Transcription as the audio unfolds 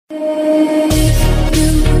What's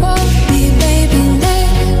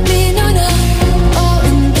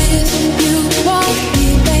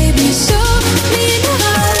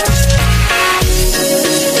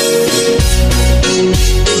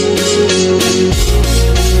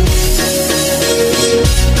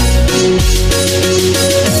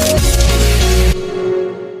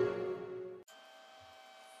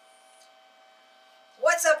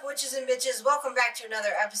up, witches and bitches? Welcome back to another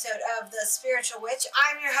episode of The Spiritual Witch.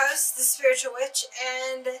 I'm your host, The Spiritual Witch,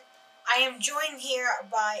 and I am joined here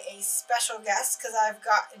by a special guest because I've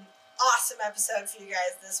got an awesome episode for you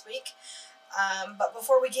guys this week. But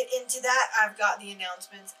before we get into that, I've got the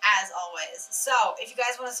announcements as always. So, if you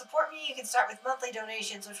guys want to support me, you can start with monthly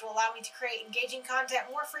donations, which will allow me to create engaging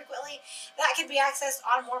content more frequently that can be accessed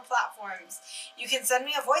on more platforms. You can send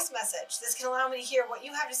me a voice message. This can allow me to hear what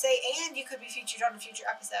you have to say, and you could be featured on a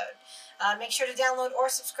future episode. Make sure to download or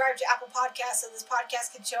subscribe to Apple Podcasts so this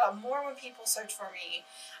podcast can show up more when people search for me.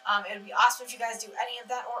 It would be awesome if you guys do any of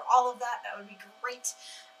that or all of that. That would be great.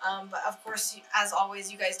 But of course, as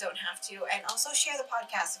always, you guys don't have to. And also share the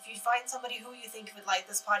podcast. If you find somebody who you think would like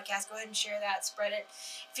this podcast, go ahead and share that, spread it.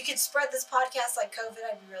 If you could spread this podcast like COVID,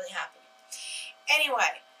 I'd be really happy.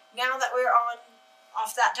 Anyway, now that we're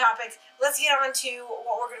off that topic, let's get on to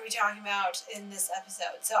what we're going to be talking about in this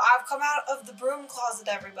episode. So I've come out of the broom closet,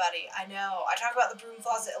 everybody. I know, I talk about the broom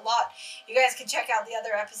closet a lot. You guys can check out the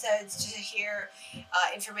other episodes to hear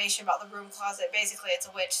information about the broom closet. Basically, it's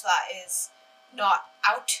a witch that is not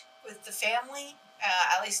out with the family,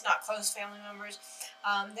 at least not close family members.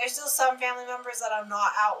 There's still some family members that I'm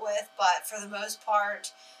not out with, but for the most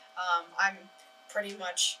part, I'm pretty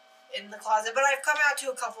much in the closet. But I've come out to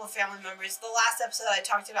a couple of family members. The last episode I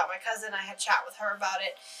talked about my cousin. I had chat with her about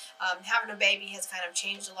it. Having a baby has kind of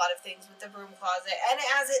changed a lot of things with the broom closet, and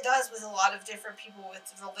as it does with a lot of different people with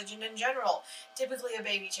religion in general. Typically a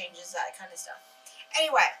baby changes that kind of stuff.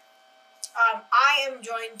 Anyway, I am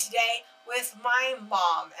joined today with my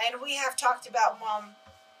mom, and we have talked about mom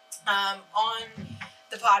on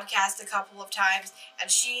the podcast a couple of times, and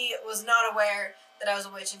she was not aware that I was a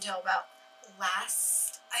witch until about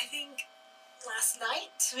last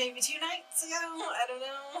night, maybe 2 nights ago, I don't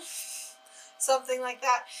know, something like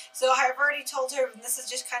that. So I've already told her, and this is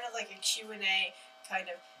just kind of like a Q&A kind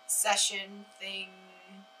of session thing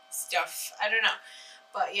stuff, I don't know,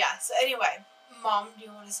 but yeah, so anyway, Mom, do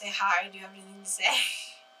you want to say hi? Do you have anything to say?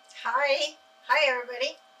 Hi. Hi,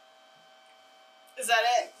 everybody. Is that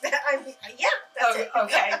it? Yeah, that's it.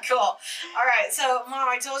 Okay, cool. All right, so, Mom,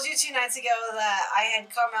 I told you 2 nights ago that I had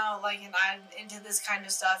come out, and I'm into this kind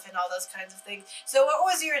of stuff and all those kinds of things. So what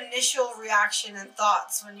was your initial reaction and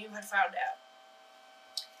thoughts when you had found out?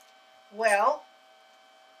 Well,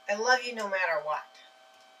 I love you no matter what.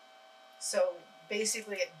 So,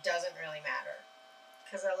 basically, it doesn't really matter.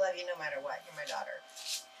 Because I love you no matter what. You're my daughter.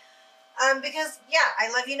 Because, yeah, I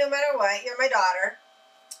love you no matter what. You're my daughter.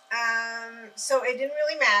 So it didn't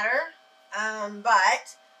really matter.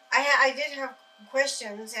 But I did have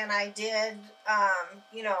questions, and I did,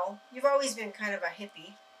 you've always been kind of a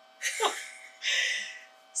hippie.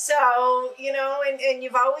 So, and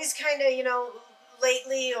you've always kind of,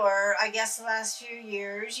 lately, or I guess the last few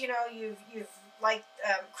years, you've liked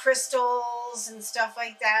crystals and stuff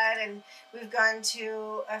like that, and we've gone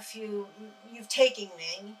to a few, you've taken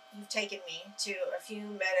me to a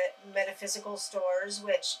few metaphysical stores,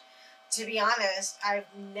 which, to be honest,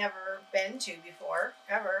 I've never been to before,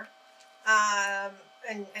 ever,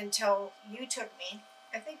 and until you took me.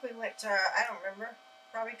 I think we went to, I don't remember,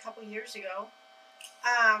 probably a couple years ago.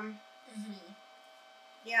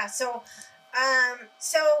 Yeah, so I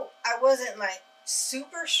wasn't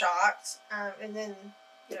super shocked, and then,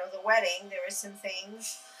 the wedding, there were some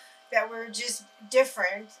things that were just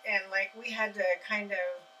different, and, we had to kind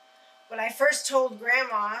of, when I first told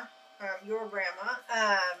Grandma, your Grandma,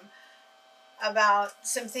 about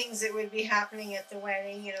some things that would be happening at the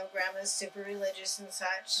wedding, Grandma's super religious and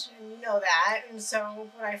such, and you know that, and so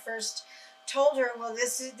when I first told her, well,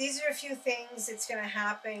 these are a few things that's going to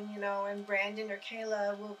happen, and Brandon or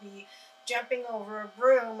Kayla will be jumping over a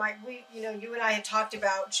broom, you and I had talked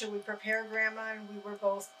about, should we prepare Grandma, and we were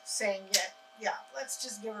both saying, yeah, let's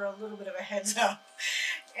just give her a little bit of a heads up.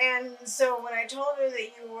 And so when I told her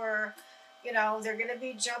that you were, they're going to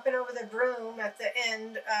be jumping over the broom at the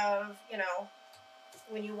end of,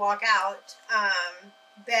 when you walk out,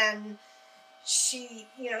 then she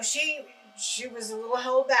was a little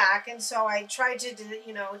held back, and so I tried to,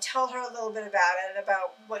 tell her a little bit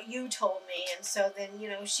about what you told me, and so then,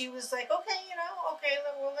 she was like, okay, okay,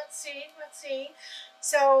 well, let's see.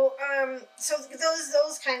 So, so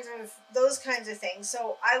those kinds of things.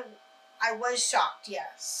 So I was shocked,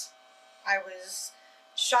 yes. I was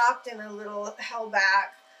shocked and a little held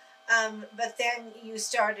back. But then you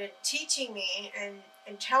started teaching me and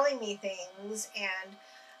telling me things, and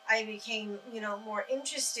I became, more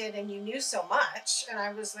interested, and you knew so much. And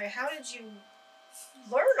I was like, how did you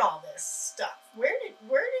learn all this stuff? Where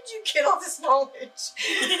did you get all this knowledge?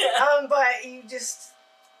 But you just,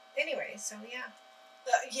 anyway, so yeah.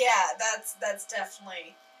 Yeah, that's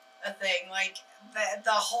definitely a thing. Like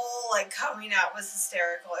the whole like coming out was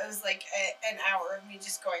hysterical. It was like an hour of me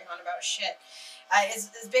just going on about shit.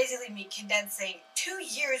 It's basically me condensing 2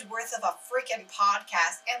 years worth of a freaking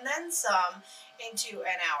podcast and then some into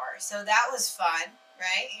an hour. So that was fun,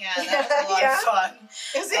 right? Yeah, that was a lot of fun.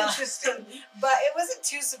 It was interesting. But it wasn't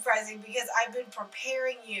too surprising because I've been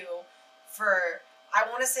preparing you for, I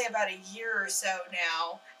want to say, about a year or so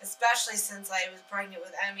now, especially since I was pregnant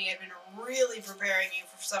with Emmy. I've been really preparing you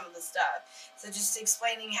for some of the stuff. So just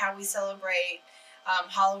explaining how we celebrate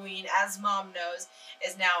Halloween, as Mom knows,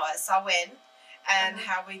 is now a Samhain, and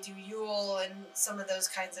how we do Yule and some of those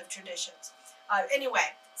kinds of traditions. Anyway,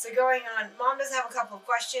 so going on, Mom does have a couple of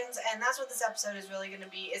questions, and that's what this episode is really going to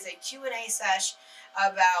be, is a Q&A sesh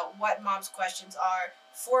about what Mom's questions are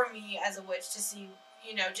for me as a witch, to see,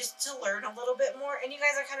 just to learn a little bit more. And you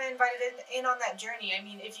guys are kind of invited in on that journey. I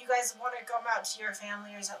mean, if you guys want to come out to your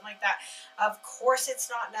family or something like that, of course it's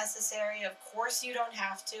not necessary. Of course you don't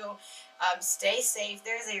have to. Stay safe.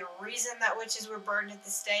 There's a reason that witches were burned at the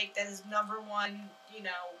stake. That is number one.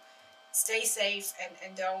 Stay safe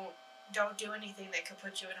and don't do anything that could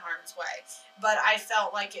put you in harm's way. But I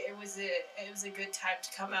felt like it was a good time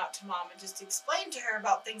to come out to Mom and just explain to her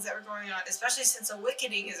about things that were going on, especially since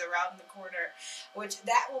Awickening is around the corner, which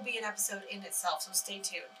that will be an episode in itself, so stay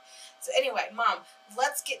tuned. So anyway, Mom,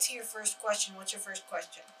 let's get to your first question. What's your first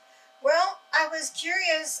question? Well, I was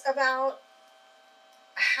curious about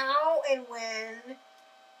how and when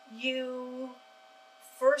you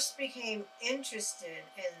first became interested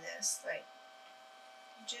in this, like,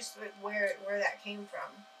 just where that came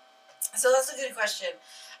from. So that's a good question.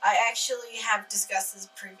 I actually have discussed this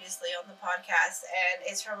previously on the podcast, and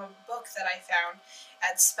it's from a book that I found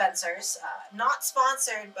at Spencer's. Not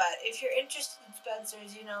sponsored, but if you're interested in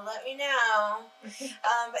Spencer's, let me know.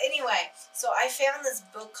 But anyway, so I found this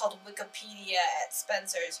book called Wikipedia at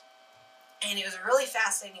Spencer's. And it was a really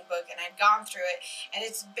fascinating book, and I'd gone through it, and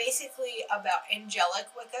it's basically about angelic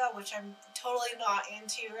Wicca, which I'm totally not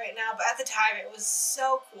into right now, but at the time it was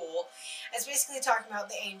so cool. It's basically talking about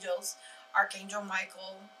the angels, Archangel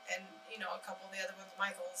Michael, and, a couple of the other ones.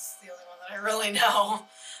 Michael's the only one that I really know.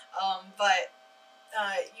 But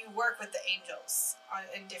you work with the angels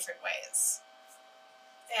in different ways.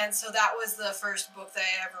 And so that was the first book that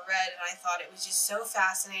I ever read, and I thought it was just so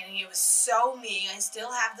fascinating. It was so me. I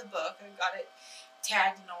still have the book. I got it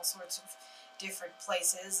tagged in all sorts of different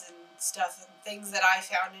places and stuff and things that I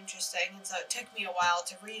found interesting. And so it took me a while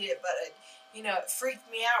to read it, but it freaked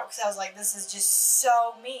me out because I was like, this is just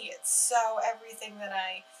so me. It's so everything that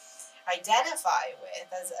I identify with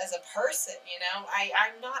as a person,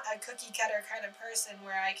 I'm not a cookie cutter kind of person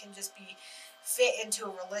where I can just be fit into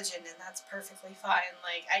a religion, and that's perfectly fine.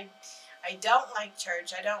 Like, I don't like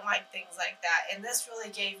church. I don't like things like that. And this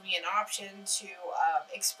really gave me an option to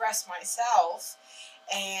express myself.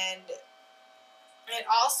 And it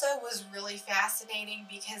also was really fascinating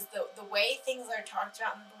because the way things are talked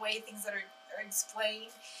about and the way things that are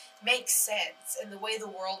explained makes sense. And the way the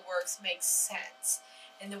world works makes sense.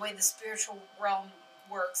 And the way the spiritual realm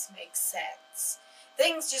works makes sense.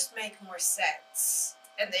 Things just make more sense.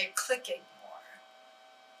 And they're clicking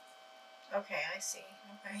more. Okay, I see.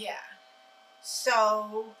 Okay. Yeah.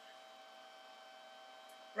 So,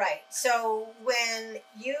 right. So when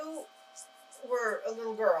you were a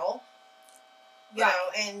little girl, you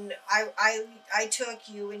know, and I took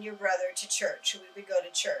you and your brother to church. We would go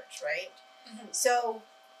to church, right? Mm-hmm. So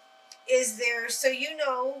so you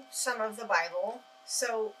know some of the Bible.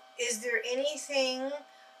 So is there anything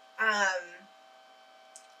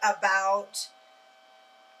about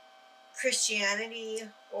Christianity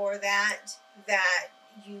or that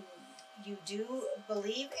you do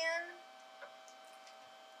believe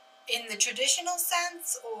in the traditional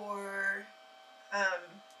sense, or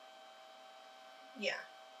yeah,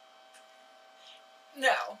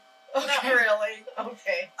 no, not really.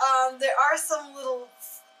 Okay. There are some little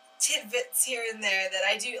tidbits here and there that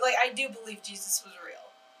I do like. I do believe Jesus was real.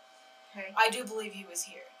 Okay. I do believe he was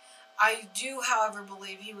here. I do, however,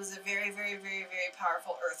 believe he was a very, very, very, very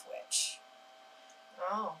powerful earth witch.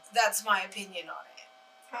 Oh. That's my opinion on it.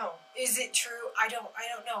 Oh. Is it true? I don't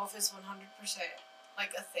know if it's 100%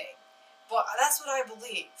 like a thing. But that's what I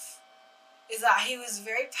believe. is that he was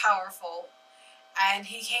very powerful, and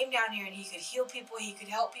he came down here and he could heal people, he could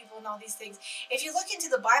help people, and all these things. If you look into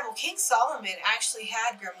the Bible, King Solomon actually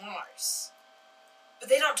had grimoires, but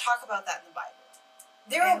they don't talk about that in the Bible.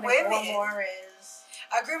 There are women.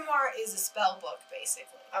 A grimoire is a spell book,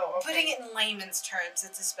 basically. Oh, okay. Putting it in layman's terms,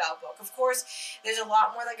 it's a spell book. Of course, there's a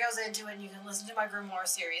lot more that goes into it, and you can listen to my grimoire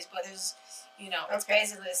series, but there's, it's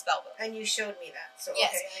basically a spell book. And you showed me that, so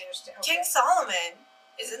yes. Okay, I understand. Okay. King Solomon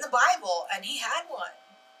is in the Bible, and he had one,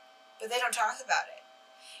 but they don't talk about it.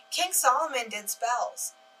 King Solomon did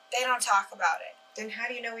spells. They don't talk about it. Then how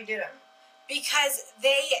do you know he did them? Because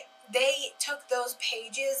they took those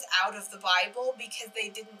pages out of the Bible because they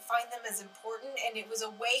didn't find them as important, and it was a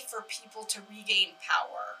way for people to regain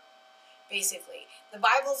power, basically. The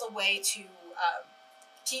Bible's a way to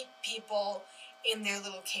keep people in their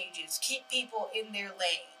little cages, keep people in their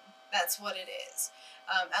lane. That's what it is.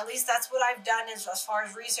 At least that's what I've done as far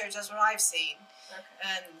as research. That's what I've seen.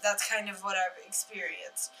 Okay. And that's kind of what I've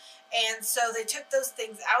experienced. And so they took those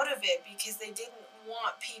things out of it because they didn't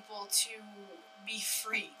want people to be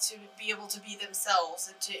free, to be able to be themselves,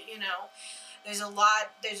 and to, there's a lot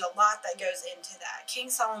that goes into that. King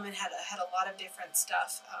Solomon had a lot of different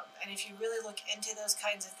stuff, and if you really look into those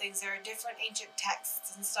kinds of things, there are different ancient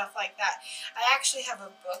texts and stuff like that. I actually have a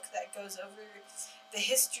book that goes over the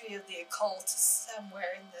history of the occult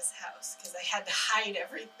somewhere in this house, because I had to hide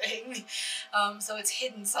everything, so it's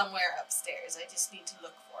hidden somewhere upstairs. I just need to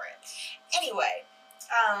look for it. Anyway,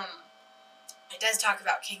 it does talk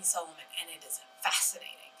about King Solomon, and it is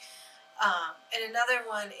fascinating. And another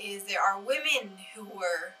one is there are women who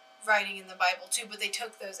were writing in the Bible too, but they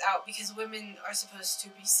took those out because women are supposed to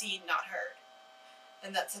be seen, not heard.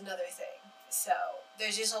 And that's another thing. So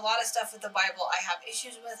there's just a lot of stuff with the Bible I have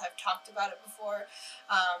issues with. I've talked about it before.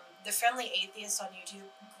 The Friendly Atheist on YouTube,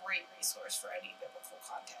 great resource for any biblical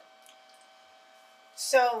content.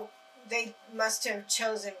 So they must have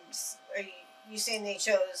chosen, are you saying they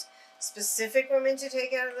chose specific women to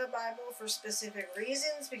take out of the Bible for specific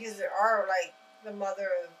reasons? Because there are, like, the mother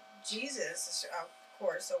of Jesus, of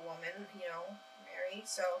course, a woman, Mary,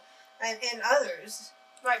 so, and others.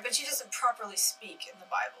 Right, but she doesn't properly speak in the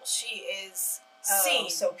Bible. She is seen.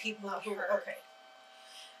 So people who, okay.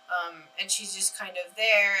 And she's just kind of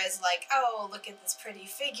there as like, oh, look at this pretty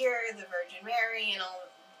figure, the Virgin Mary, and all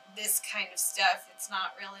this kind of stuff. It's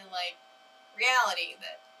not really like reality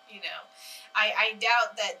that, I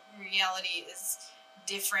doubt that reality is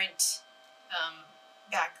different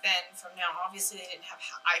back then from now. Obviously, they didn't have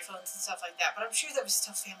iPhones and stuff like that, but I'm sure there was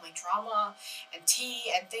still family drama and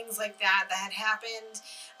tea and things like that had happened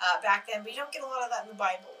back then, but you don't get a lot of that in the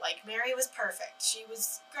Bible. Like, Mary was perfect. She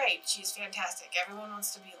was great. She's fantastic. Everyone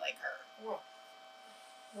wants to be like her.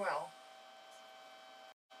 Well.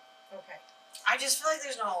 Okay. I just feel like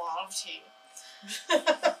there's not a lot of tea.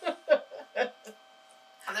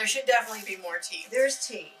 There should definitely be more tea. There's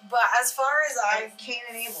tea. But as far as Cain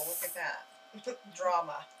and Abel, look at that.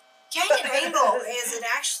 Drama. Cain and Abel is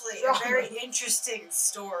actually a very interesting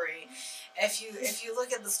story. If you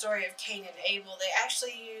look at the story of Cain and Abel, they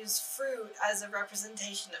actually use fruit as a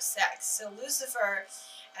representation of sex. So Lucifer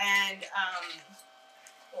and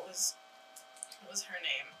what was her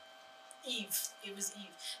name? Eve. It was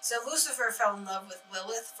Eve. So Lucifer fell in love with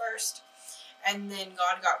Lilith first, and then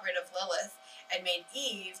God got rid of Lilith and made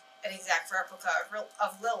Eve an exact replica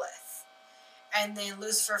of Lilith. And then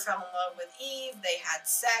Lucifer fell in love with Eve. They had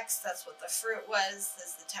sex. That's what the fruit was.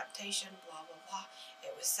 That's the temptation, blah, blah, blah.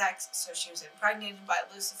 It was sex. So she was impregnated by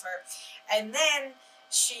Lucifer. And then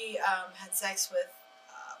she had sex with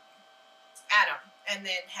Adam. And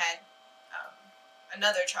then had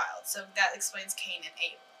another child. So that explains Cain and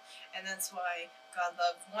Abel. And that's why God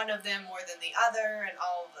loved one of them more than the other and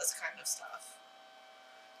all of this kind of stuff.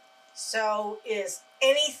 So is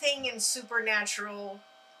anything in supernatural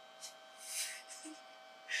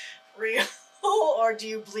real, or do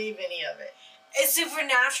you believe any of it? Is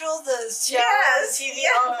Supernatural the show? Yes, TV?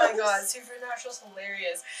 yes. Oh my god, Supernatural's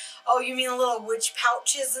hilarious. Oh, you mean the little witch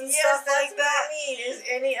pouches and stuff like that? What I mean. Is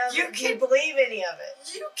any of You it? Do you believe any of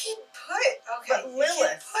it? You can put But Lilith. You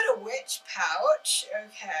can put a witch pouch.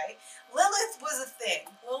 Okay, Lilith was a thing.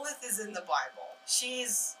 Lilith is in the Bible.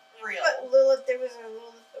 She's real. But Lilith, there was a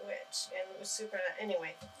Lilith the witch, and it was supernatural.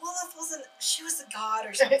 Anyway, Lilith wasn't. She was a god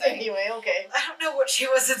or something. Anyway, okay. I don't know what she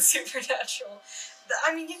was in Supernatural.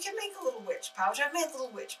 I mean, you can make a little witch pouch. I've made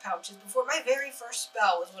little witch pouches before. My very first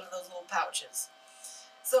spell was one of those little pouches.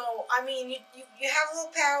 So, I mean, you have a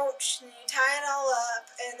little pouch, and you tie it all up,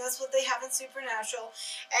 and that's what they have in Supernatural.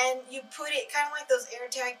 And you put it, kind of like those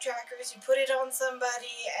AirTag trackers, you put it on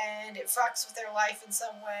somebody, and it fucks with their life in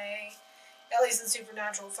some way. at least the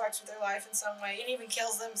supernatural fucks with their life in some way. It even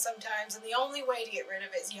kills them sometimes. And the only way to get rid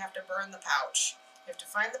of it is you have to burn the pouch. You have to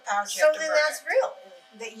find the pouch. You So have to then burn that's it. real.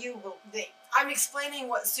 That you will. I'm explaining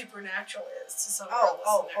what supernatural is to some of Oh,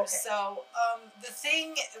 our listeners. okay. So, the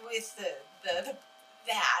thing with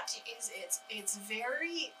that is it's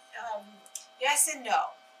very yes and no.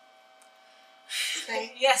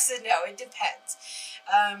 Okay. Yes and no. It depends.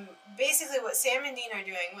 Basically, what Sam and Dean are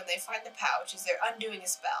doing when they find the pouch is they're undoing a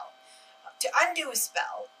spell. To undo a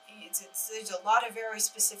spell, there's a lot of very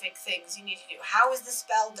specific things you need to do. How is the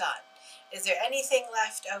spell done? Is there anything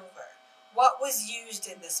left over? What was used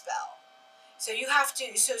in the spell? So you have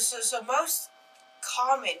to, so most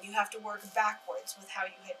common, you have to work backwards with how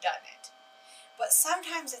you had done it. But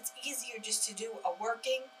sometimes it's easier just to do a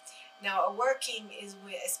working. Now, a working is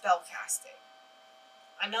with a spell casting.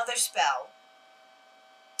 Another spell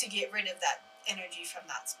to get rid of that energy from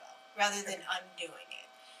that spell, rather than undoing it.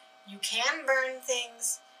 You can burn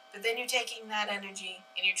things, but then you're taking that energy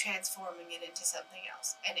and you're transforming it into something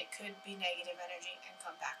else. And it could be negative energy and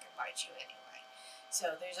come back and bite you anyway.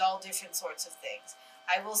 So there's all different sorts of things.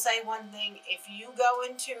 I will say one thing, if you go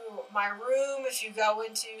into my room, if you go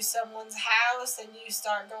into someone's house and you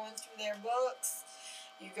start going through their books,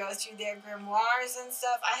 you go through their grimoires and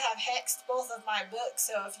stuff, I have hexed both of my books,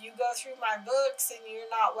 so if you go through my books and you're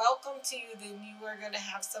not welcome to, then you are going to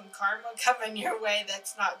have some karma coming your way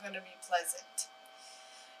that's not going to be pleasant.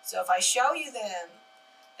 So if I show you them,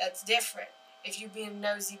 that's different. If you be a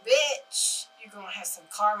nosy bitch, you're going to have some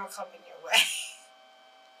karma coming your way.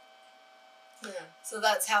 Yeah. So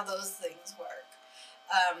that's how those things work.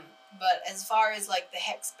 But as far as like the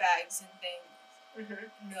hex bags and things,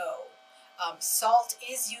 no. Salt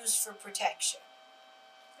is used for protection.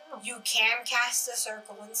 Oh. You can cast a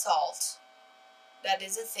circle in salt. That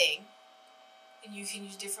is a thing. And you can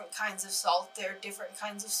use different kinds of salt. There are different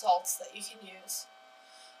kinds of salts that you can use.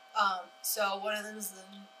 So one of them is the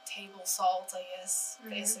table salt, I guess.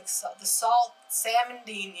 Basic salt. The salt Sam and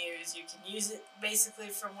Dean use. You can use it basically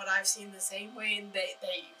from what I've seen the same way and they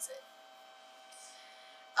use it.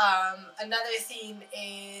 Another theme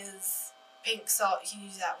is pink salt. You can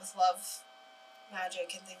use that with love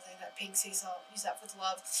magic and things like that. Pink sea salt, use that with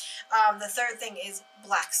love. The third thing is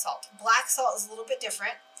black salt. Black salt is a little bit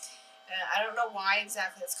different. I don't know why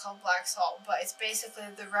exactly it's called black salt, but it's basically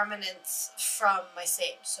the remnants from my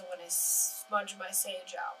sage. So when I smudge my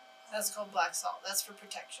sage out, that's called black salt. That's for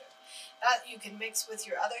protection. That you can mix with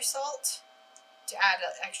your other salt to add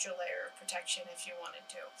an extra layer of protection if you wanted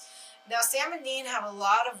to. Now, Sam and Dean have a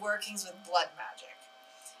lot of workings with blood magic.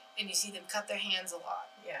 And you see them cut their hands a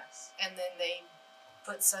lot. Yes. And then they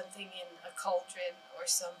put something in a cauldron or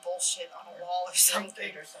some bullshit on a wall or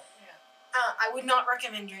something. Or something, yeah. I would not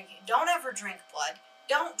recommend drinking. Don't ever drink blood.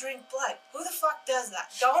 Don't drink blood. Who the fuck does that?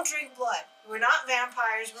 Don't drink blood. We're not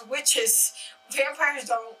vampires. We're witches. Vampires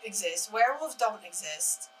don't exist. Werewolves don't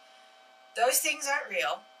exist. Those things aren't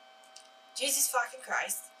real. Jesus fucking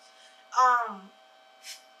Christ.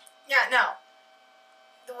 Yeah, no.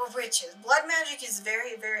 We're witches. Blood magic is a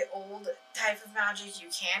very, very old type of magic. You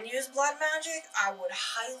can use blood magic. I would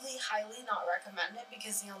highly, highly not recommend it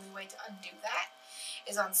because the only way to undo that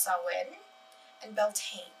is on Samhain and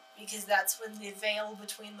Beltane, because that's when the veil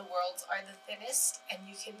between the worlds are the thinnest and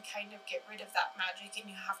you can kind of get rid of that magic and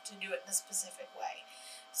you have to do it in a specific way.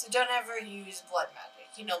 So don't ever use blood magic.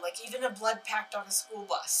 You know, like even a blood pact on a school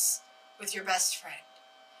bus with your best friend.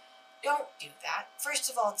 Don't do that. First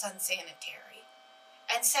of all, it's unsanitary.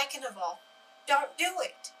 And second of all, don't do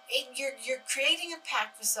it. You're creating a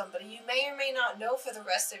pact with somebody you may or may not know for the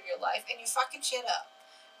rest of your life and you fucking shit up.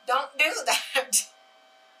 Don't do that.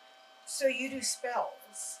 So you do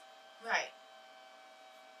spells. Right.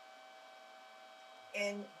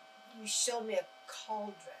 And you showed me a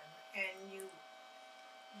cauldron and you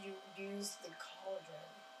used the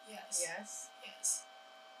cauldron. Yes. Yes? Yes.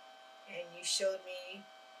 And you showed me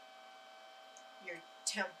your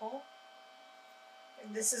temple.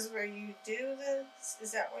 And this is where you do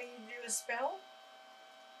is that where you do a spell?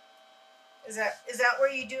 Is that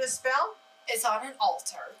where you do a spell? It's on an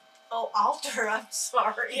altar. Oh, altar, I'm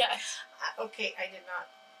sorry. Yes. Okay, I did not.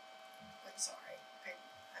 I'm sorry.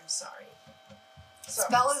 I'm sorry. So,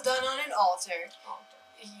 Spell is done on an altar. altar.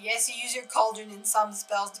 Yes, you use your cauldron in some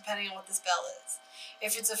spells depending on what the spell is.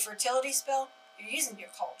 If it's a fertility spell, you're using your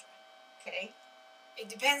cauldron. Okay. It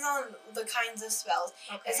depends on the kinds of spells.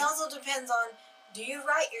 Okay. It also depends on, do you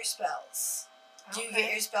write your spells? Do you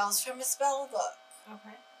get your spells from a spell book?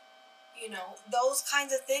 Okay. You know, those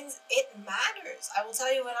kinds of things, it matters. I will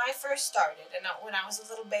tell you, when I first started, and when I was a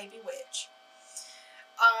little baby witch,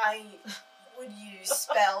 I would use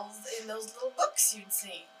spells in those little books you'd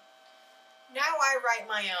seen. Now I write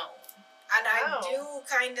my own. And I Oh. do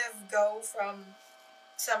kind of go from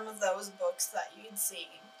some of those books that you'd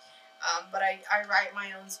seen. But I write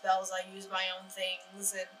my own spells, I use my own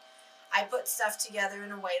things, and I put stuff together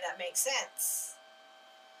in a way that makes sense.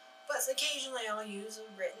 But occasionally I'll use a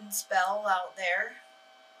written spell out there.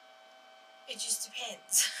 It just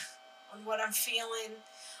depends on what I'm feeling,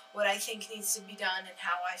 what I think needs to be done, and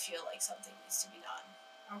how I feel like something needs to be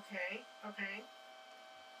done. Okay. Okay.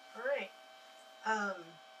 All right. I'm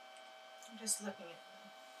just looking at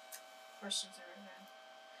the questions that are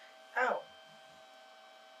there. Oh.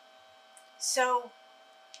 So,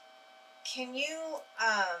 can you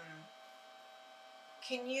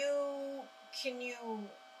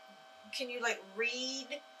like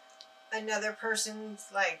read another person's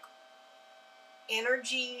like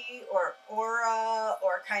energy or aura,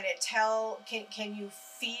 or kind of tell, can you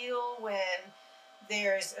feel when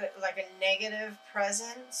there's like a negative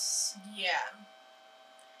presence? Yeah.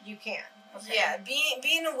 You can. Okay. Yeah,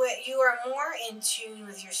 being aware, you are more in tune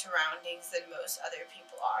with your surroundings than most other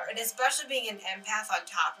people are, and especially being an empath on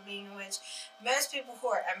top of being a witch. Most people who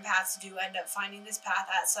are empaths do end up finding this path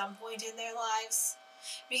at some point in their lives,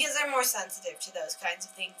 because they're more sensitive to those kinds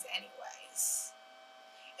of things anyways.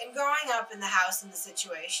 And growing up in the house in the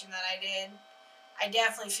situation that I did, I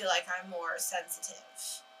definitely feel like I'm more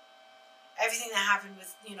sensitive. Everything that happened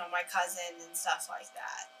with, my cousin and stuff like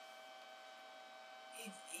that.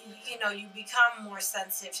 You become more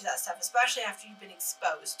sensitive to that stuff, especially after you've been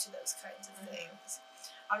exposed to those kinds of things.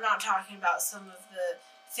 I'm not talking about some of the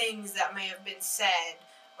things that may have been said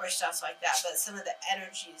or stuff like that, but some of the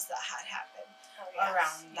energies that had happened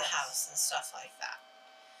around the house and stuff like that.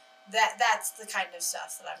 That's the kind of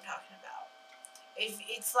stuff that I'm talking about.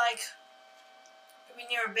 It's like when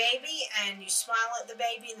you're a baby and you smile at the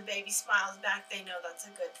baby and the baby smiles back, they know that's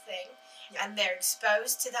a good thing. Yeah. And they're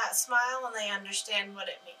exposed to that smile and they understand what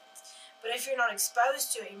it means. But if you're not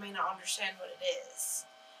exposed to it, you may not understand what it is.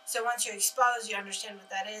 So once you're exposed, you understand what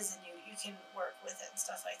that is, and you can work with it and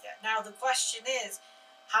stuff like that. Now the question is,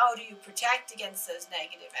 how do you protect against those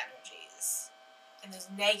negative energies and those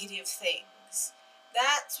negative things?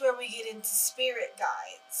 That's where we get into spirit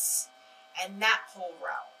guides and that whole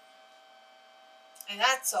realm. And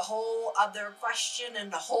that's a whole other question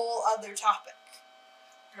and a whole other topic.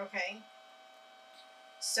 Okay.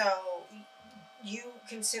 So, you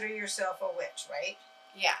consider yourself a witch, right?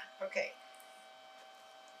 Yeah. Okay.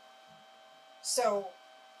 So,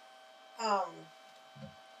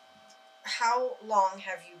 how long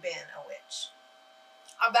have you been a witch?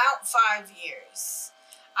 About 5 years.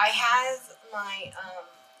 I have my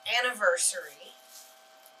anniversary,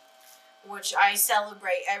 which I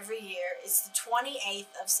celebrate every year. It's the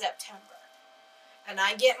 28th of September. And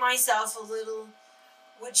I get myself a little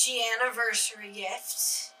witchy anniversary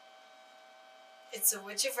gift. It's a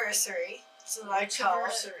witchiversary. So I call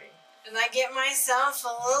it. And I get myself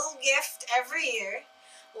a little gift every year.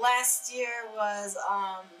 Last year was,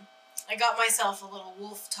 I got myself a little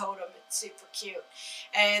wolf totem. It's super cute.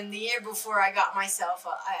 And the year before, I got myself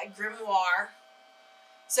a grimoire.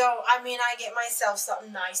 So, I get myself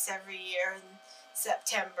something nice every year in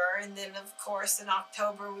September. And then, of course, in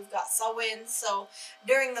October, we've got Samhain. So,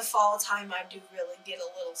 during the fall time, I do really get a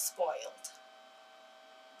little spoiled.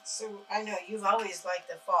 So, I know you've always liked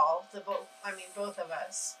the fall. Both of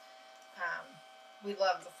us. We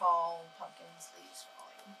love the fall, pumpkins, leaves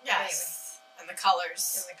falling. Yes. Anyway. And the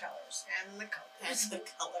colors.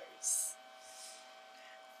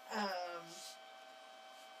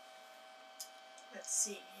 Let's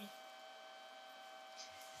see.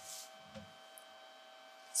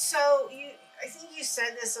 So I think you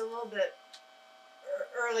said this a little bit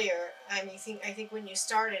earlier. I think when you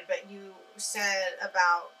started, but you said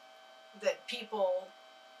about that people,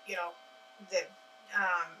 that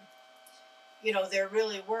there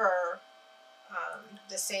really were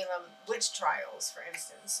the Salem witch trials, for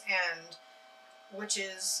instance, and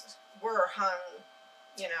witches were hung,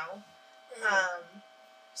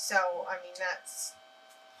 so, that's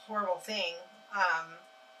a horrible thing.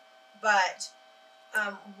 But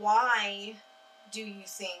why do you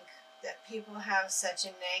think that people have such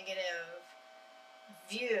a negative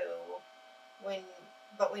view when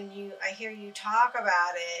I hear you talk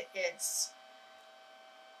about it, it's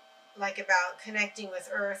like about connecting with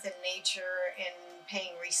earth and nature and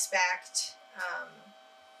paying respect,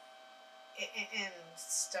 and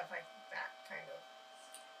stuff like that, kind of.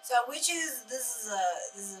 So, this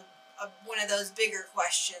is one of those bigger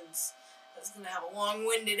questions that's going to have a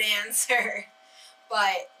long-winded answer. But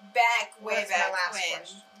way back when,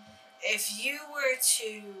 question? If you were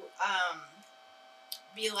to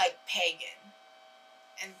be like pagan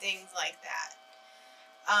and things like that.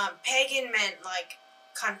 Pagan meant like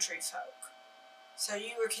country folk. So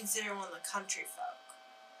you were considered one of the country folk.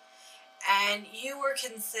 And you were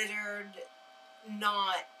considered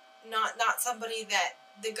not somebody that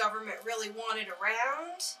the government really wanted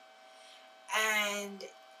around. And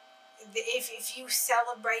if you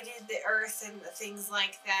celebrated the earth and things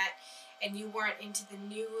like that, and you weren't into the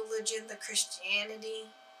new religion, the Christianity,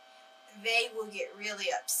 they will get really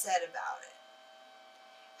upset about it.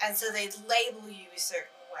 And so they'd label you a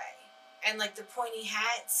certain way. And like the pointy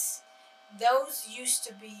hats, those used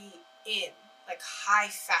to be in, like high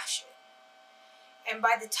fashion. And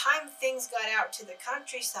by the time things got out to the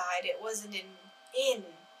countryside, it wasn't in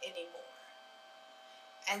anymore.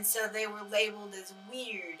 And so they were labeled as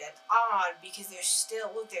weird and odd because they're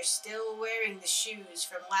still wearing the shoes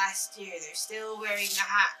from last year. They're still wearing the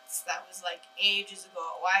hats. That was like ages ago.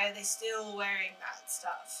 Why are they still wearing that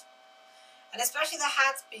stuff? And especially the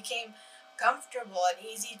hats became comfortable and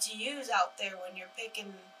easy to use out there when you're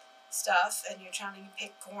picking stuff and you're trying to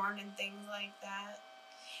pick corn and things like that.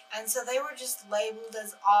 And so they were just labeled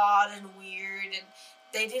as odd and weird, and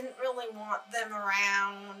they didn't really want them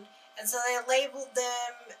around. And so they labeled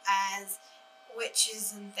them as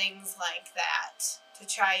witches and things like that to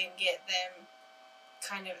try and get them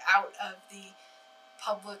kind of out of the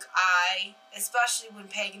public eye, especially when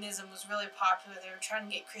paganism was really popular. They were trying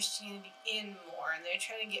to get Christianity in more, and they were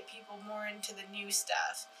trying to get people more into the new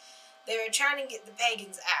stuff. They were trying to get the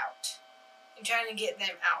pagans out and trying to get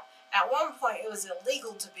them out. At one point, it was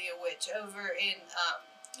illegal to be a witch over in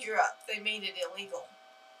Europe. They made it illegal.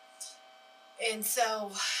 And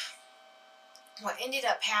so what ended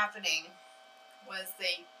up happening was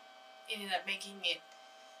they ended up making it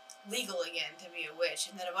legal again to be a witch,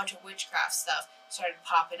 and then a bunch of witchcraft stuff started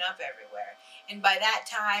popping up everywhere. And by that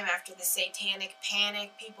time, after the satanic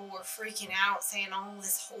panic, people were freaking out, saying all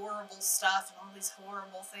this horrible stuff and all these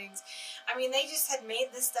horrible things. I mean, they just had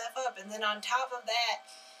made this stuff up. And then on top of that,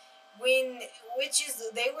 when witches,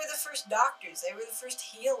 they were the first doctors, they were the first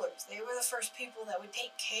healers, they were the first people that would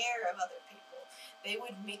take care of other people. They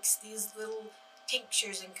would mix these little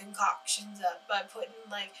tinctures and concoctions up by putting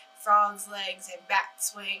like frog's legs and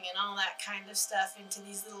bat's wing and all that kind of stuff into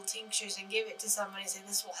these little tinctures and give it to somebody and say,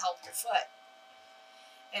 this will help your foot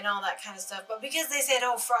and all that kind of stuff. But because they said,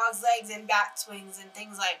 oh, frog's legs and bat's wings and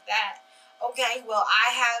things like that, okay, well,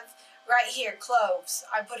 I have right here cloves.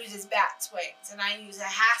 I put it as bat's wings, and I use a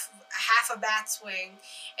half a bat's wing,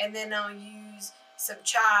 and then I'll use some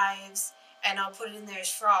chives and I'll put it in there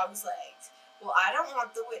as frog's legs. Well, I don't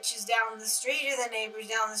want the witches down the street or the neighbors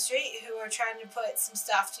down the street who are trying to put some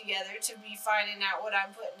stuff together to be finding out what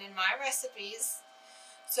I'm putting in my recipes.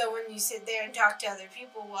 So when you sit there and talk to other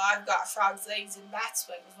people, well, I've got frog's legs and bat's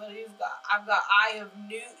wings. What do you've got? I've got eye of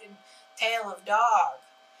newt and tail of dog.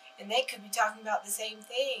 And they could be talking about the same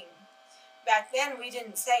thing. Back then, we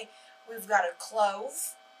didn't say, we've got a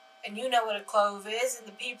clove, and you know what a clove is, and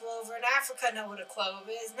the people over in Africa know what a clove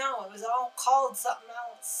is. No, it was all called something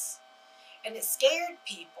else. And it scared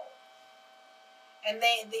people. And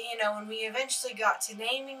they you know, when we eventually got to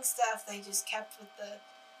naming stuff, they just kept with the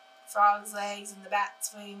frog's legs and the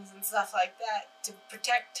bat's wings and stuff like that to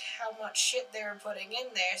protect how much shit they were putting in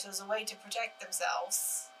there. So it was a way to protect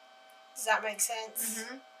themselves. Does that make sense?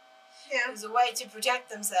 Mm-hmm. Yeah. It was a way to protect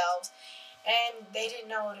themselves. And they didn't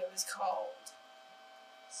know what it was called.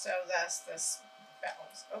 So that's the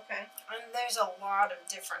spells. Okay. And there's a lot of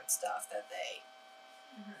different stuff that they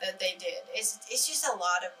did. It's just a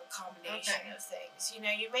lot of a combination of things. You know,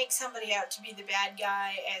 you make somebody out to be the bad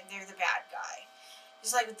guy, and they're the bad guy.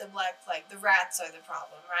 Just like with the Black Plague, the rats are the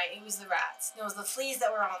problem, right? It was the rats. No, it was the fleas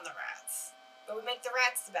that were on the rats. But we make the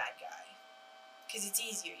rats the bad guy. Because it's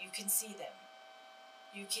easier. You can see them.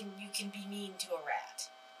 You can be mean to a rat.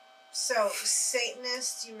 So,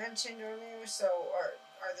 Satanists, you mentioned earlier, so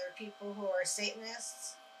are there people who are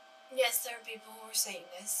Satanists? Yes, there are people who are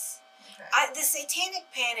Satanists. Okay. The satanic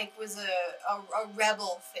panic was a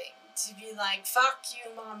rebel thing. To be like, fuck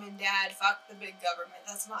you, mom and dad, fuck the big government.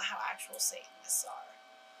 That's not how actual Satanists are.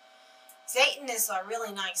 Satanists are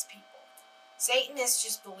really nice people. Satanists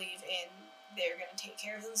just believe in they're going to take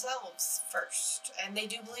care of themselves first. And they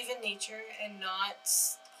do believe in nature and not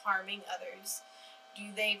harming others. Do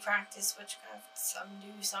they practice witchcraft? Some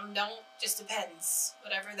do, some don't. Just depends.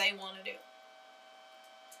 Whatever they want to do.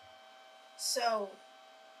 So,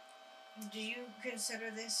 do you consider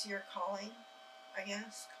this your calling? I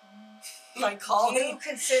guess. My calling? Do you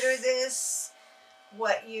consider this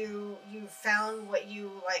what you found, what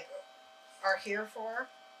you, like, are here for?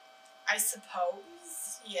 I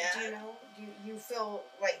suppose. Yeah. Do you know? Do you feel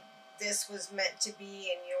like this was meant to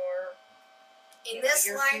be in your In this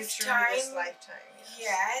your lifetime, future in this lifetime.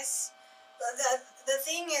 Yes. The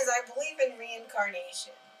thing is, I believe in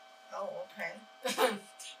reincarnation. Oh, okay.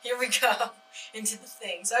 Here we go into the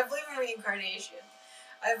thing. So I believe in reincarnation.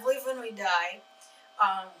 I believe when we die,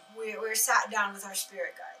 we're sat down with our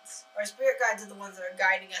spirit guides. Our spirit guides are the ones that are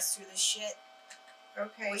guiding us through this shit.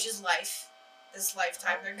 Okay. Which is life. This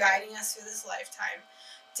lifetime. Okay. They're guiding us through this lifetime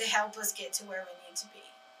to help us get to where we need to be.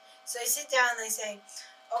 So they sit down and they say,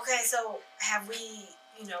 okay, so have we,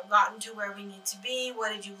 gotten to where we need to be?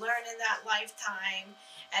 What did you learn in that lifetime?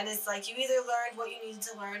 And it's like you either learned what you needed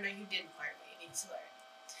to learn or you didn't learn what you needed to learn.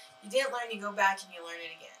 You didn't learn, you go back and you learn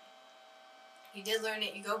it again. You did learn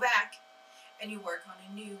it, you go back and you work on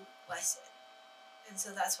a new lesson. And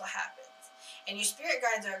so that's what happens. And your spirit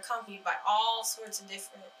guides are accompanied by all sorts of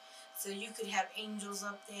different, so you could have angels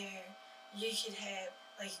up there, you could have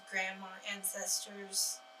like grandma,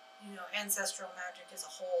 ancestors, ancestral magic is a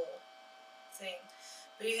whole thing.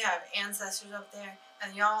 But you have ancestors up there,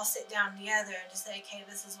 and you all sit down together and just say, okay,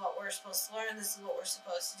 this is what we're supposed to learn, this is what we're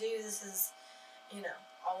supposed to do, this is,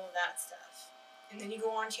 all of that stuff. And then you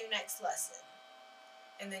go on to your next lesson.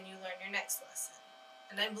 And then you learn your next lesson.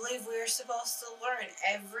 And I believe we're supposed to learn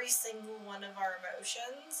every single one of our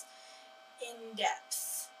emotions in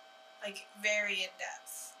depth. Like, very in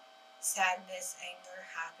depth. Sadness, anger,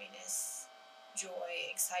 happiness,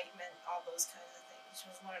 joy, excitement, all those kinds of things.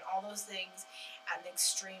 You're supposed to learn all those things at an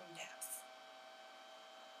extreme depth.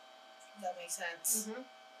 Does that make sense? Mm-hmm.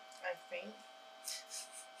 I think.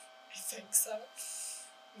 I think so.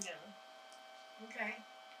 Yeah. Okay.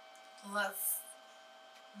 Well, that's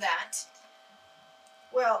that.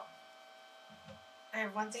 Well, I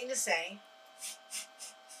have one thing to say.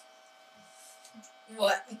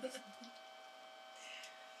 What?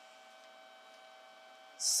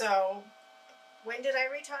 So, when did I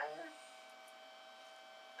retire?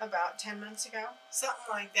 About 10 months ago. Something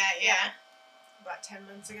like that, yeah. About 10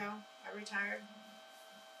 months ago, I retired.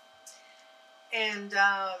 And,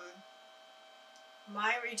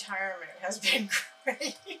 my retirement has been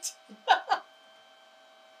great.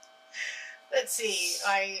 Let's see,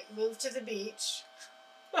 I moved to the beach.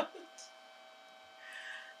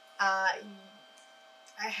 I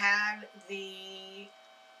had the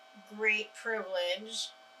great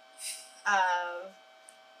privilege of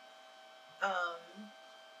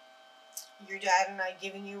your dad and I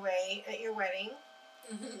giving you away at your wedding.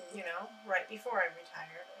 Mm-hmm. Right before I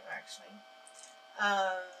retired, actually.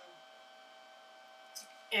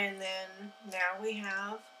 And then now we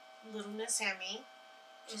have little Miss Emmy,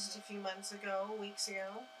 just a few weeks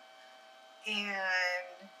ago.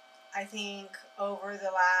 And I think over the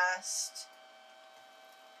last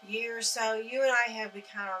year or so, you and I have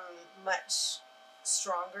become much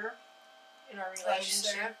stronger in our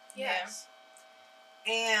relationship. Yes.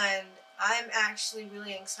 Yeah. And I'm actually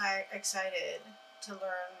really excited to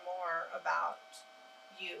learn more about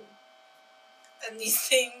you. And these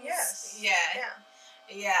things. Yes. Yeah. Yeah.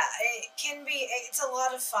 Yeah, it's a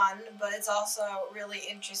lot of fun, but it's also really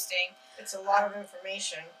interesting. It's a lot of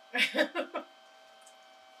information.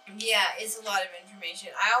 Yeah, it's a lot of information.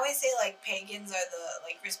 I always say, pagans are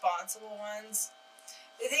the, responsible ones.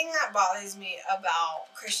 The thing that bothers me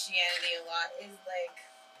about Christianity a lot is,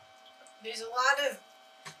 there's a lot of,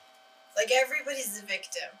 everybody's a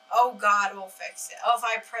victim. Oh, God will fix it. Oh, if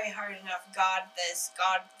I pray hard enough, God this,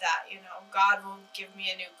 God that, God will give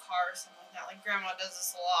me a new car or something like that. Like, Grandma does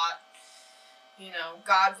this a lot.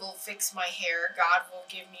 God will fix my hair. God will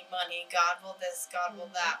give me money. God will this, God will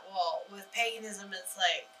that. Well, with paganism, it's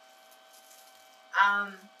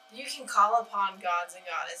you can call upon gods and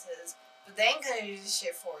goddesses, but they ain't gonna do this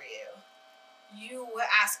shit for you. You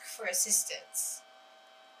ask for assistance.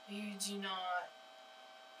 You do not,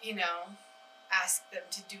 ask them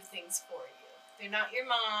to do things for you. They're not your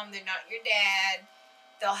mom, they're not your dad.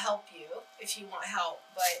 They'll help you if you want help,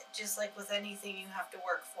 but just like with anything, you have to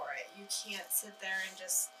work for it. You can't sit there and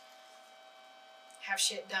just have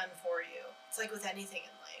shit done for you. It's like with anything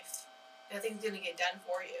in life. Nothing's gonna get done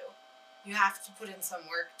for you. You have to put in some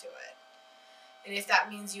work to it. And if that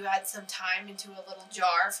means you add some time into a little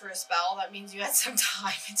jar for a spell, that means you add some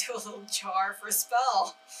time into a little jar for a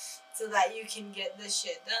spell so that you can get this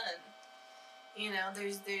shit done.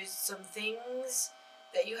 There's some things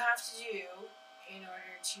that you have to do in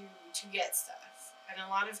order to get stuff. And a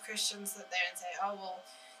lot of Christians sit there and say, oh, well,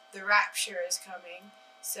 the rapture is coming,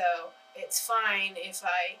 so it's fine if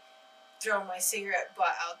I throw my cigarette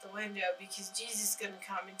butt out the window because Jesus is going to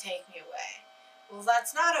come and take me away. Well,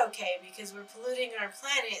 that's not okay because we're polluting our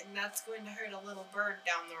planet and that's going to hurt a little bird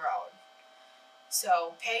down the road.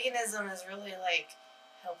 So paganism is really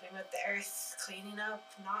helping with the earth, cleaning up,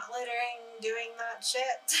 not littering, doing that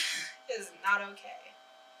shit is not okay.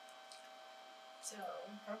 So,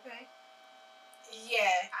 Okay.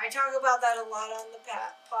 yeah, I talk about that a lot on the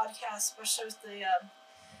podcast, especially with the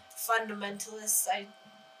fundamentalists. I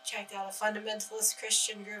checked out a fundamentalist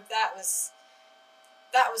Christian group. That was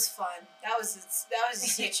fun. That was a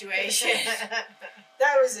situation.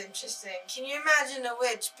 That was interesting. Can you imagine a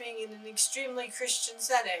witch being in an extremely Christian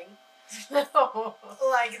setting? No.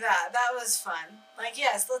 Like that. That was fun. Like,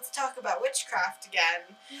 yes, let's talk about witchcraft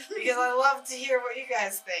again. Because I love to hear what you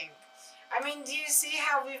guys think. I mean, do you see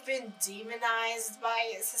how we've been demonized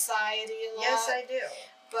by society a lot? Yes, I do.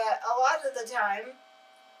 But a lot of the time,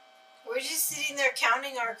 we're just sitting there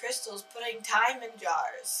counting our crystals, putting time in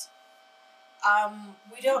jars.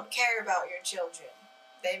 We don't care about your children.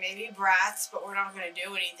 They may be brats, but we're not going to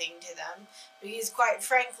do anything to them. Because, quite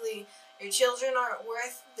frankly, your children aren't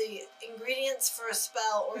worth the ingredients for a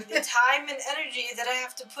spell or the time and energy that I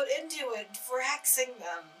have to put into it for hexing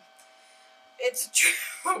them. It's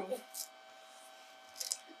true.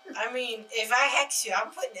 I mean, if I hex you,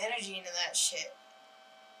 I'm putting energy into that shit.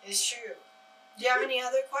 It's true. Do you have any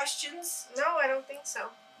other questions? No, I don't think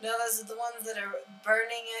so. No, those are the ones that are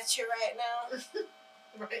burning at you right now?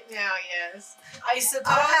 Right now, yes. I suppose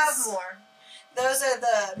I'll have more. Those are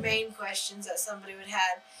the main questions that somebody would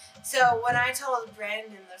have. So when I told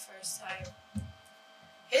Brandon the first time,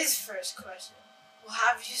 his first question, well,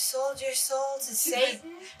 have you sold your soul to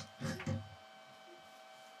Satan?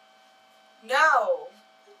 No.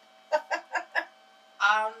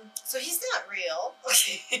 So he's not real.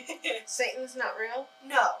 Satan's not real?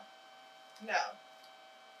 No.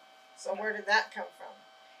 So where did that come from?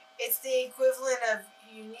 It's the equivalent of,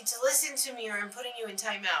 you need to listen to me or I'm putting you in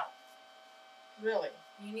timeout. Really?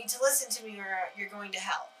 You need to listen to me or you're going to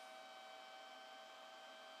hell.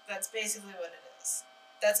 That's basically what it is.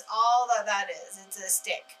 That's all that is. It's a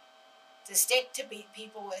stick. It's a stick to beat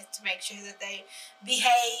people with, to make sure that they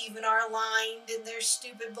behave and are aligned in their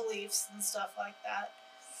stupid beliefs and stuff like that.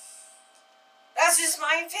 That's just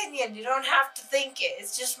my opinion. You don't have to think it.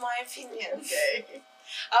 It's just my opinion. Okay.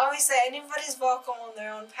 I always say anybody's welcome on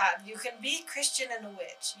their own path. You can be Christian and a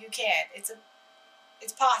witch. You can. It's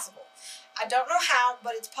possible. I don't know how,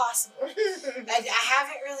 but it's possible. I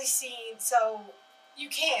haven't really seen, so you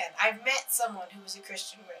can. I've met someone who was a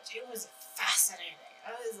Christian witch. It was fascinating.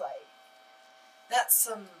 I was like, that's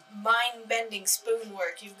some mind-bending spoon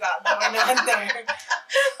work you've got going on there.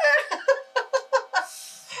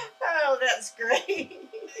 Oh, that's great.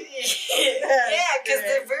 Yeah, because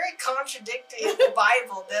they're very contradictory in the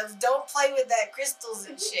Bible. They don't play with that crystals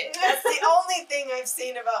and shit. That's the only thing I've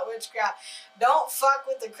seen about witchcraft. Don't fuck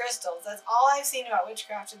with the crystals. That's all I've seen about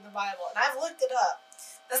witchcraft in the Bible. And I've looked it up.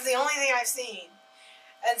 That's the only thing I've seen.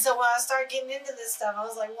 And so when I started getting into this stuff, I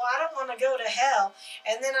was like, well, I don't want to go to hell.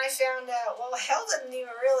 And then I found out, well, hell doesn't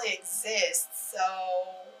even really exist. So,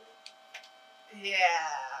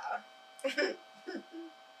 yeah.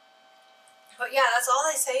 But yeah, that's all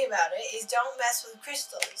I say about it, is don't mess with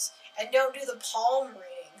crystals. And don't do the palm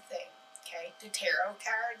reading thing, okay? Do tarot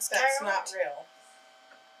cards count? That's not real.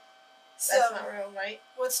 So, That's not real, right?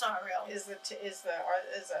 What's not real? Is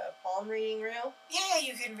a palm reading real? Yeah,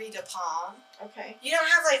 you can read a palm. Okay. You don't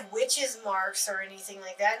have, like, witch's marks or anything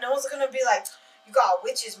like that. No one's going to be like, you got a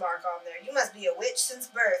witch's mark on there. You must be a witch since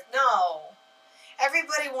birth. No.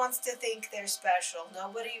 Everybody wants to think they're special.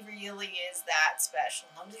 Nobody really is that special.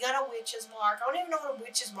 Nobody's got a witch's mark. I don't even know what a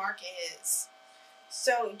witch's mark is.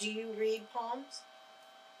 So, do you read palms?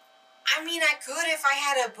 I mean, I could if I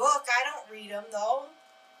had a book. I don't read them, though.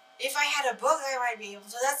 If I had a book, I might be able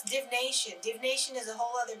to. That's divination. Divination is a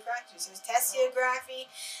whole other practice. There's tessiography,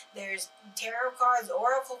 there's tarot cards,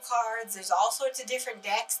 oracle cards, there's all sorts of different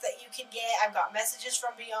decks that you can get. I've got messages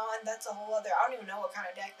from beyond. That's a whole other, I don't even know what kind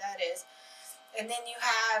of deck that is. And then you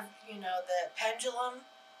have, the pendulum.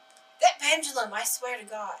 That pendulum, I swear to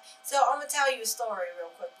God. So I'm going to tell you a story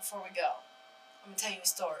real quick before we go. I'm going to tell you a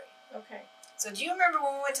story. Okay. So do you remember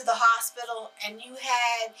when we went to the hospital and you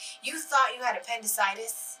thought you had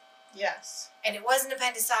appendicitis? Yes. And it wasn't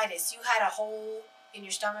appendicitis. You had a hole in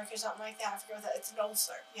your stomach or something like that. I forget what that. It's an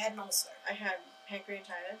ulcer. You had an ulcer. I had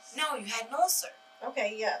pancreatitis. No, you had an ulcer.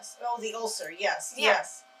 Okay, yes. Oh, the ulcer, yes. Yeah.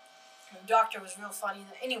 Yes. The doctor was real funny.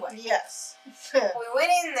 Anyway. Yes. We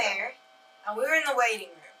went in there, and we were in the waiting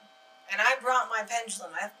room. And I brought my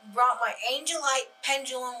pendulum. I brought my Angelite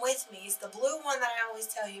pendulum with me. It's the blue one that I always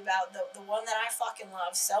tell you about. The one that I fucking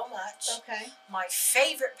love so much. Okay. My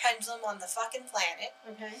favorite pendulum on the fucking planet.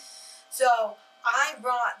 Okay. So I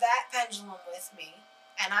brought that pendulum with me.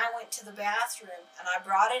 And I went to the bathroom. And I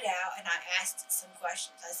brought it out. And I asked it some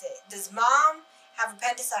questions. I said, does Mom have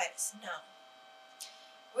appendicitis? No.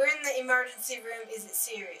 We're in the emergency room. Is it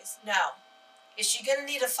serious? No. Is she going to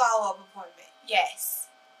need a follow-up appointment? Yes.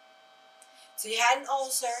 So you had an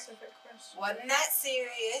ulcer. Wasn't that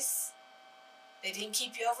serious. They didn't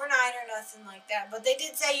keep you overnight or nothing like that. But they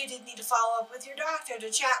did say you did need to follow up with your doctor to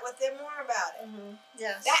chat with them more about it. Mm-hmm.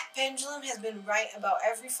 Yes. That pendulum has been right about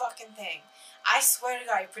every fucking thing. I swear to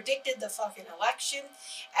God, it predicted the fucking election,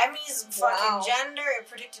 Emmy's fucking gender. It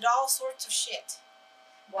predicted all sorts of shit.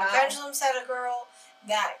 Wow. The pendulum said a girl.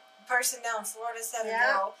 That person down in Florida said a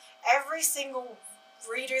girl. Every single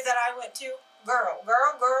reader that I went to, girl.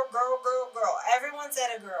 Everyone said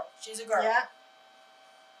a girl. She's a girl. Yeah.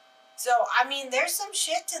 So, I mean, there's some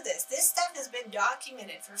shit to this. This stuff has been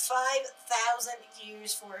documented for 5,000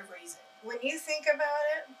 years for a reason. When you think about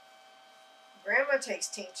it, Grandma takes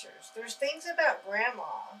tinctures. There's things about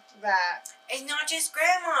Grandma that... It's not just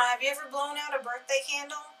Grandma. Have you ever blown out a birthday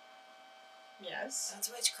candle? Yes. That's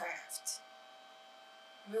witchcraft.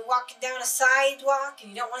 You're walking down a sidewalk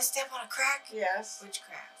and you don't want to step on a crack? Yes.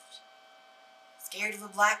 Witchcraft. Scared of a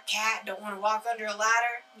black cat, don't want to walk under a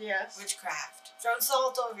ladder? Yes. Witchcraft. Throwing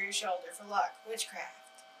salt over your shoulder for luck? Witchcraft.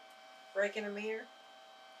 Breaking a mirror?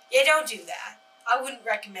 Yeah, don't do that. I wouldn't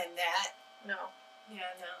recommend that. No.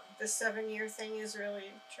 Yeah, no. The 7-year thing is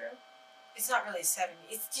really true? It's not really 7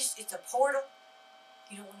 years. It's a portal.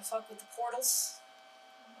 You don't want to fuck with the portals?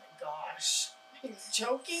 Oh my gosh. Are you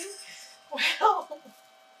joking? Well...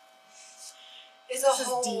 Is a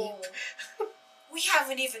whole deep. We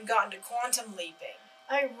haven't even gotten to quantum leaping.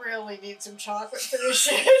 I really need some chocolate for this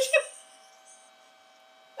shit.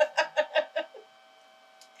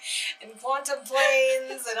 And quantum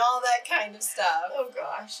planes and all that kind of stuff. Oh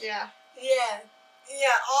gosh, yeah. Yeah.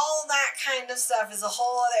 Yeah, all that kind of stuff is a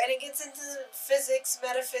whole other, and it gets into physics,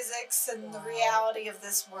 metaphysics, and the reality of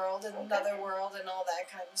this world and another world and all that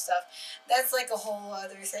kind of stuff. That's like a whole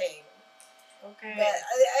other thing. Okay. But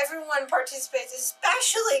everyone participates,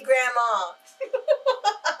 especially Grandma.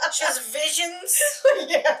 She has visions.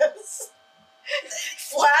 Yes.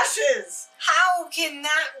 Flashes. How can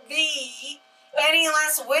that be any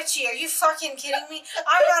less witchy? Are you fucking kidding me?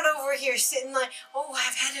 I'm not over here sitting like, oh,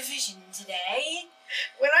 I've had a vision today.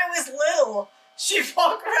 When I was little, she'd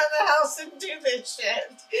walk around the house and do this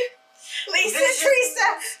shit. Lisa Teresa,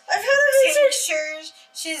 I've had a vision.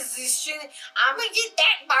 She's I'm gonna get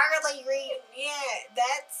that barley reed. Yeah,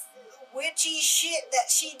 that's witchy shit that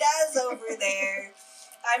she does over there.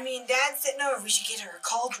 I mean, Dad's sitting over. We should get her a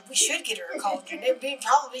cauldron. We should get her a cauldron. It'd be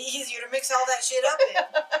probably easier to mix all that shit up in.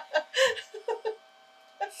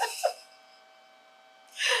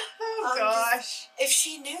 Oh gosh. If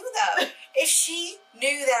she knew though, if she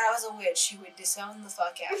knew that I was a witch, she would disown the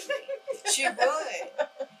fuck out of me. She would.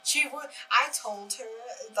 She would. I told her,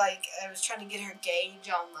 like, I was trying to get her gauge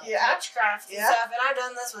on, like, witchcraft and stuff, and I've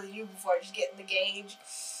done this with you before, just getting the gauge.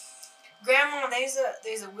 Grandma, there's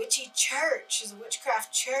a witchy church. There's a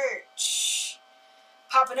witchcraft church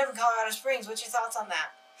popping up in Colorado Springs. What's your thoughts on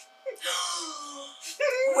that?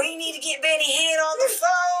 We need to get Betty Head on the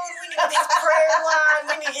phone. We need to get this prayer line.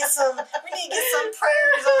 We need to get some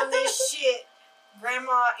prayers on this shit.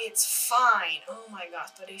 Grandma, it's fine. Oh my gosh,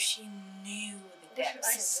 but if she knew the depths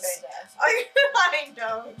of the stuff. I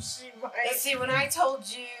know she might. And see, when I told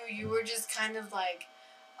you, you were just kind of like,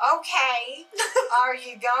 okay, are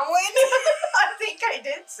you going? I think I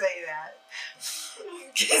did say that.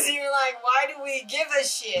 Because you were like, why do we give a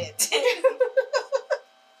shit?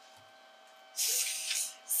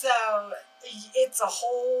 So, it's a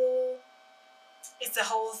whole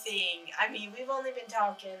thing. I mean, we've only been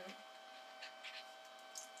talking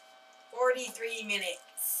 43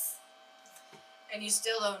 minutes. And you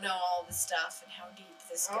still don't know all the stuff and how deep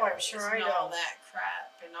this goes. Oh, I'm sure I and don't. all that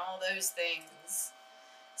crap and all those things.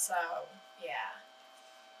 So, yeah.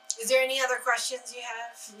 Is there any other questions you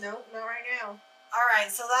have? Nope, not right now.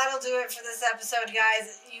 Alright, so that'll do it for this episode,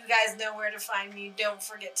 guys. You guys know where to find me. Don't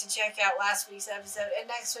forget to check out last week's episode. And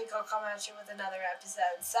next week I'll come at you with another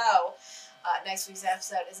episode. So, next week's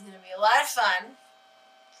episode is going to be a lot of fun.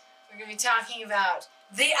 We're going to be talking about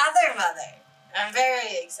the other mother. I'm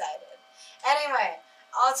very excited. Anyway,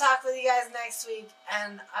 I'll talk with you guys next week.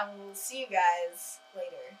 And I will see you guys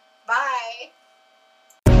later. Bye!